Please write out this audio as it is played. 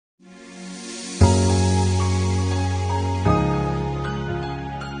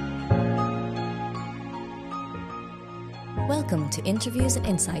Welcome to interviews and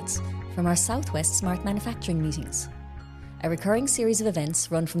insights from our Southwest Smart Manufacturing meetings. A recurring series of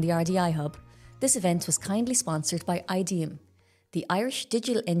events run from the RDI Hub, this event was kindly sponsored by IDEAM, the Irish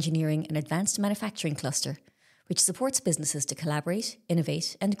Digital Engineering and Advanced Manufacturing Cluster, which supports businesses to collaborate,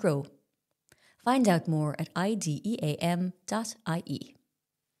 innovate and grow. Find out more at ideam.ie.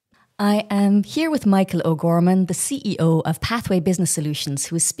 I am here with Michael O'Gorman, the CEO of Pathway Business Solutions,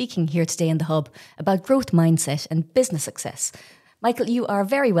 who is speaking here today in the Hub about growth mindset and business success. Michael, you are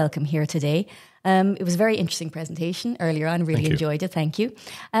very welcome here today. It was a very interesting presentation earlier on. Really enjoyed it. Thank you.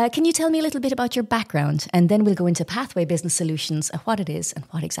 Can you tell me a little bit about your background? And then we'll go into Pathway Business Solutions, what it is and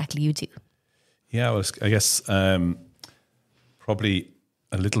what exactly you do. Yeah, well, I guess probably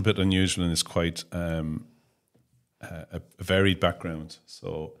a little bit unusual and is quite a varied background.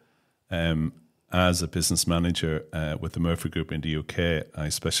 So as a business manager with the Murphy Group in the UK, I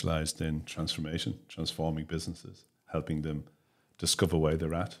specialised in transforming businesses, helping them discover where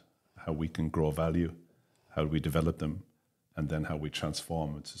they're at, how we can grow value, how we develop them, and then how we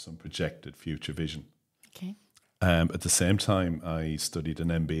transform into some projected future vision. Okay. At the same time, I studied an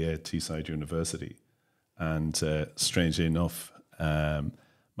MBA at Teesside University, and strangely enough,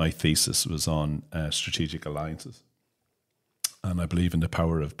 my thesis was on strategic alliances. And I believe in the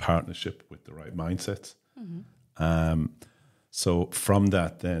power of partnership with the right mindsets. Mm-hmm. So from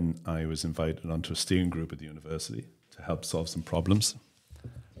that, then I was invited onto a steering group at the university to help solve some problems.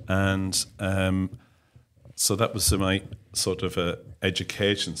 And so that was my sort of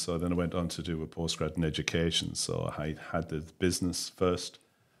education. So then I went on to do a postgrad in education. So I had the business first,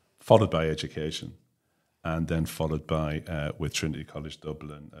 followed by education, and then followed by, with Trinity College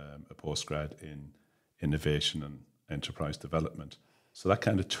Dublin, a postgrad in innovation and enterprise development. So that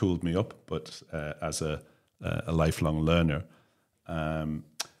kind of tooled me up, but as a lifelong learner.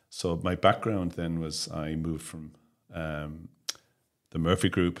 So my background then was I moved from the Murphy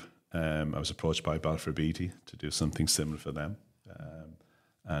Group. I was approached by Balfour Beatty to do something similar for them.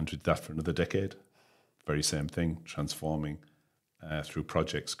 And did that for another decade. Very same thing, transforming through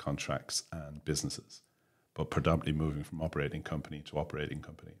projects, contracts and businesses, but predominantly moving from operating company to operating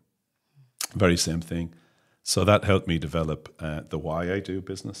company. Very same thing. So that helped me develop the why I do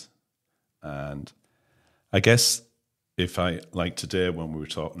business. And I guess if I, like today when we were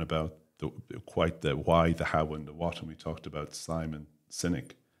talking about the why, the how and the what, and we talked about Simon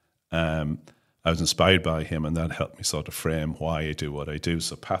Sinek, I was inspired by him, and that helped me sort of frame why I do what I do.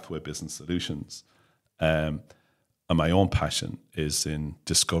 So Pathway Business Solutions, and my own passion is in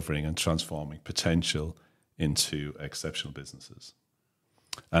discovering and transforming potential into exceptional businesses.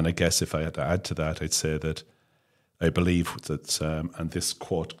 And I guess if I had to add to that, I'd say that I believe that, and this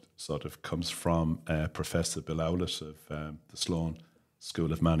quote sort of comes from Professor Bill Owlett of the Sloan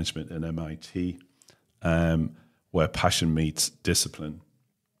School of Management in MIT, where passion meets discipline.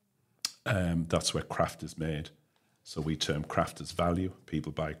 That's where craft is made. So we term craft as value.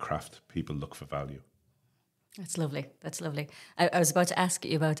 People buy craft. People look for value. That's lovely. That's lovely. I was about to ask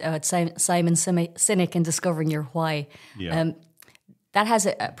you about Simon Sinek and discovering your why. Yeah. That has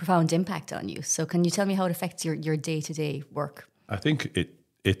a profound impact on you. So can you tell me how it affects your day-to-day work? I think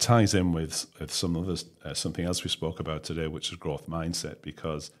it ties in with some of this, something else we spoke about today, which is growth mindset,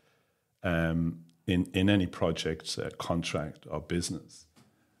 because in any project, contract or business,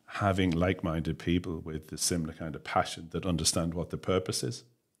 having like-minded people with the similar kind of passion that understand what the purpose is,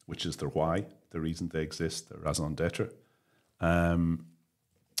 which is their why, the reason they exist, their raison d'etre.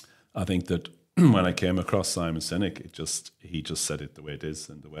 I think that when I came across Simon Sinek, he just said it the way it is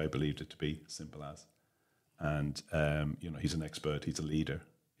and the way I believed it to be, simple as. And he's an expert, he's a leader,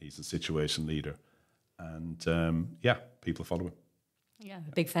 he's a situation leader, and people follow him. Yeah,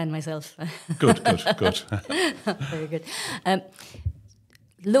 a big fan myself. Good. Very good.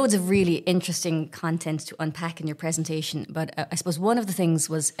 Loads of really interesting content to unpack in your presentation, but I suppose one of the things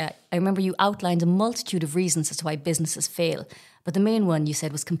was, I remember you outlined a multitude of reasons as to why businesses fail, but the main one you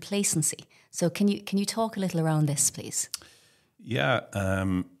said was complacency. So can you talk a little around this, please? Yeah,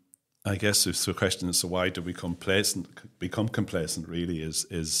 I guess it's the question is, so why do we become complacent really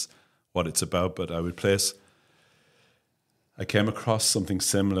is what it's about, but I came across something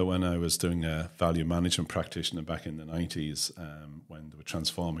similar when I was doing a value management practitioner back in the 90s, when they were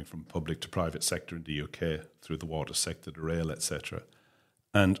transforming from public to private sector in the UK through the water sector, the rail, etc.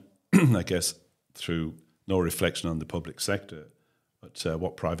 And I guess through no reflection on the public sector, but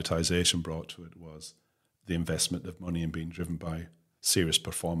what privatisation brought to it was the investment of money and being driven by serious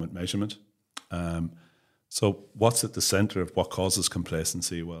performance measurement. So what's at the centre of what causes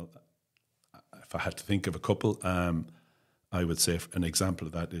complacency? Well, if I had to think of a couple, I would say an example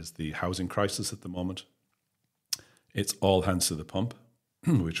of that is the housing crisis at the moment. It's all hands to the pump.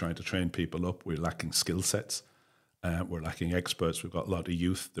 We're trying to train people up. We're lacking skill sets. We're lacking experts. We've got a lot of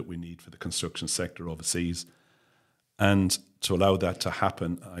youth that we need for the construction sector overseas. And to allow that to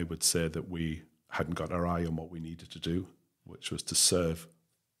happen, I would say that we hadn't got our eye on what we needed to do, which was to serve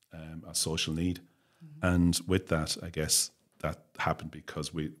a social need. Mm-hmm. And with that, I guess that happened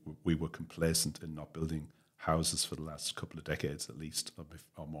because we were complacent in not building houses for the last couple of decades, at least,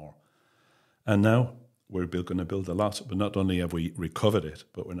 or more. And now we're going to build a lot. But not only have we recovered it,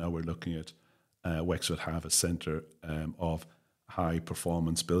 but we're looking at Wexford have a centre of high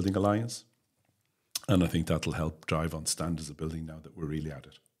performance building alliance. And I think that'll help drive on standards of building now that we're really at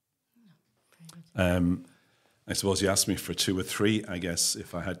it. I suppose you asked me for 2 or 3. I guess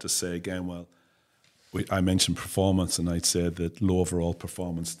if I had to say again, well, I mentioned performance, and I'd say that low overall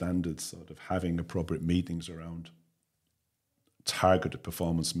performance standards, sort of having appropriate meetings around targeted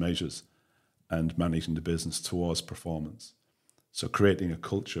performance measures and managing the business towards performance. So creating a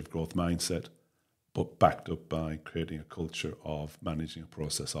culture of growth mindset, but backed up by creating a culture of managing a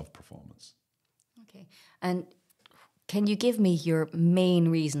process of performance. Okay. And can you give me your main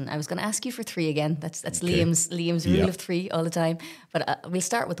reason? I was going to ask you for 3 again. That's okay. Liam's rule of 3 all the time. But we'll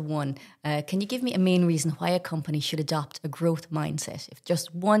start with 1. Can you give me a main reason why a company should adopt a growth mindset? If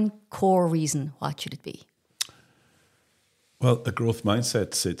just one core reason, what should it be? Well, a growth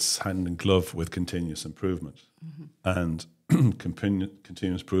mindset sits hand in glove with continuous improvement. Mm-hmm. And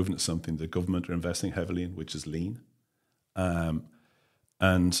continuous improvement is something the government are investing heavily in, which is lean.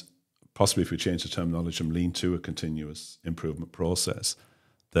 And possibly if we change the terminology from lean to a continuous improvement process,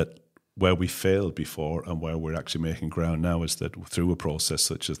 that where we failed before and where we're actually making ground now is that through a process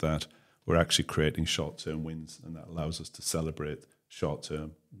such as that, we're actually creating short-term wins, and that allows us to celebrate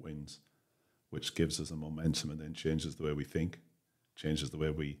short-term wins, which gives us a momentum and then changes the way we think, changes the way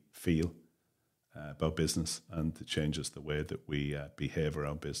we feel about business, and it changes the way that we behave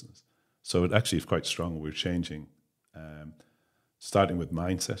around business. So it actually is quite strong. We're changing, starting with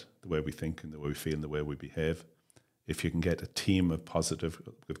mindset, the way we think and the way we feel and the way we behave. If you can get a team of positive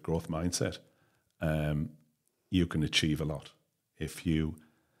with growth mindset, you can achieve a lot. If you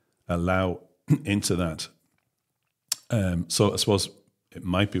allow into that, so I suppose it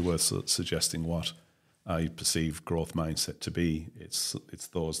might be worth suggesting what I perceive growth mindset to be. It's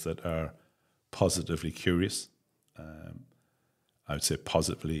those that are positively curious. I would say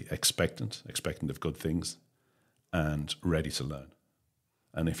positively expectant of good things, and ready to learn.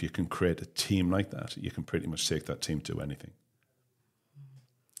 And if you can create a team like that, you can pretty much take that team to anything.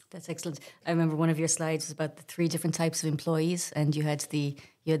 That's excellent. I remember one of your slides was about the 3 different types of employees, and you had the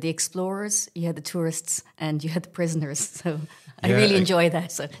explorers, you had the tourists, and you had the prisoners. So I really enjoy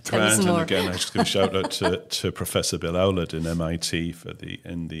that. So tell us more. And again, I just give a shout out to Professor Bill Owlett in MIT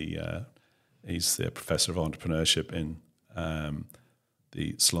he's the professor of entrepreneurship in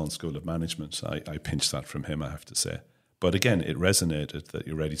the Sloan School of Management. I pinched that from him, I have to say. But again, it resonated that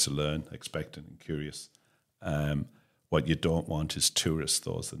you're ready to learn, expectant and curious. What you don't want is tourists,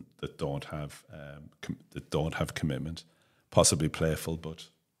 those that don't have commitment, possibly playful, but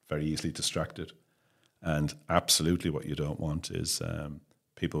very easily distracted. And absolutely what you don't want is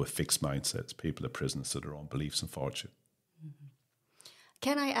people with fixed mindsets, people at prisoners to their own beliefs and fortune. Mm-hmm.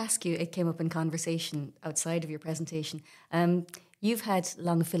 Can I ask you, it came up in conversation outside of your presentation, you've had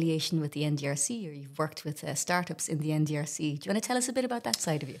long affiliation with the NDRC, or you've worked with startups in the NDRC. Do you want to tell us a bit about that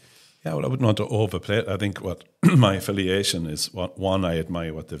side of you? Yeah, well, I wouldn't want to overplay it. I think what my affiliation is, one, I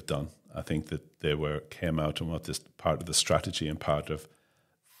admire what they've done. I think that they came out and what this part of the strategy and part of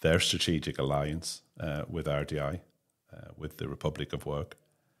their strategic alliance with RDI, with the Republic of Work,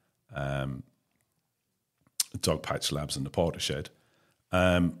 Dog Patch Labs and the Portershed.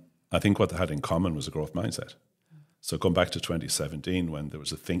 I think what they had in common was a growth mindset. So going back to 2017, when there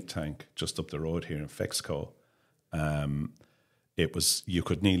was a think tank just up the road here in Fexco, it was, you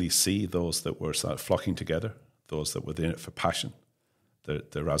could nearly see those that were sort of flocking together, those that were in it for passion.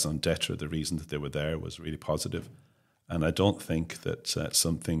 The raison d'etre, the reason that they were there was really positive. And I don't think that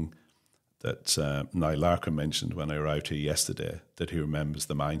something that Niall Larkin mentioned when I arrived here yesterday, that he remembers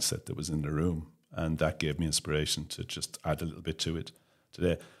the mindset that was in the room. And that gave me inspiration to just add a little bit to it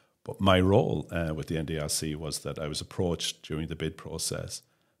today. But my role with the NDRC was that I was approached during the bid process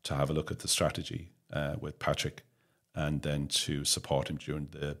to have a look at the strategy with Patrick, and then to support him during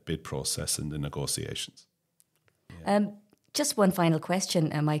the bid process and the negotiations. Yeah. Just one final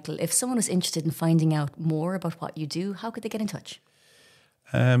question, Michael. If someone was interested in finding out more about what you do, how could they get in touch?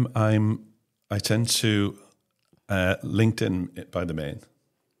 I tend to LinkedIn by the main,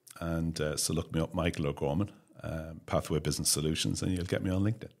 and so look me up, Michael O'Gorman, Pathway Business Solutions, and you'll get me on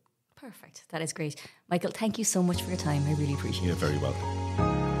LinkedIn. Perfect. That is great. Michael, thank you so much for your time. I really appreciate it. You're very welcome.